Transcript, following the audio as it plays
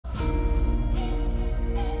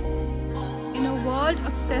world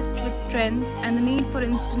obsessed with trends and the need for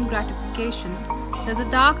instant gratification, there's a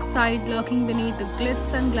dark side lurking beneath the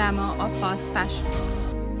glitz and glamour of fast fashion.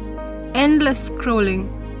 Endless scrolling,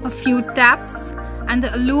 a few taps, and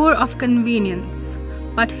the allure of convenience.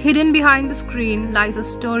 But hidden behind the screen lies a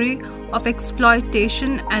story of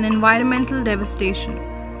exploitation and environmental devastation.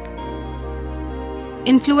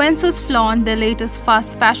 Influencers flaunt their latest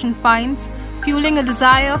fast fashion finds, fueling a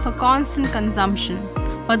desire for constant consumption,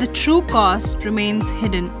 but the true cost remains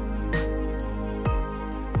hidden.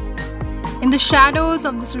 In the shadows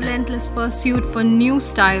of this relentless pursuit for new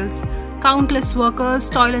styles, countless workers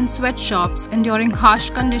toil in sweatshops, enduring harsh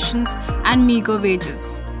conditions and meager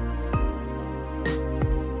wages.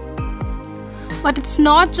 But it's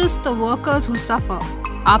not just the workers who suffer.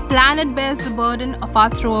 Our planet bears the burden of our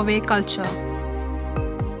throwaway culture.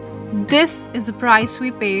 This is the price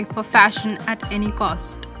we pay for fashion at any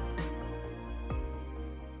cost.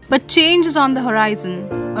 But change is on the horizon.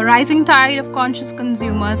 A rising tide of conscious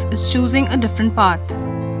consumers is choosing a different path.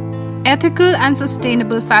 Ethical and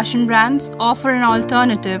sustainable fashion brands offer an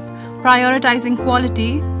alternative, prioritizing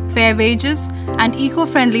quality, fair wages, and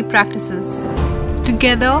eco-friendly practices.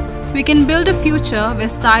 Together, we can build a future where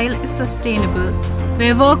style is sustainable,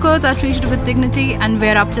 where workers are treated with dignity, and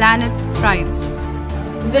where our planet thrives.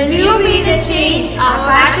 Will you be the change our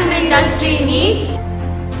fashion industry needs?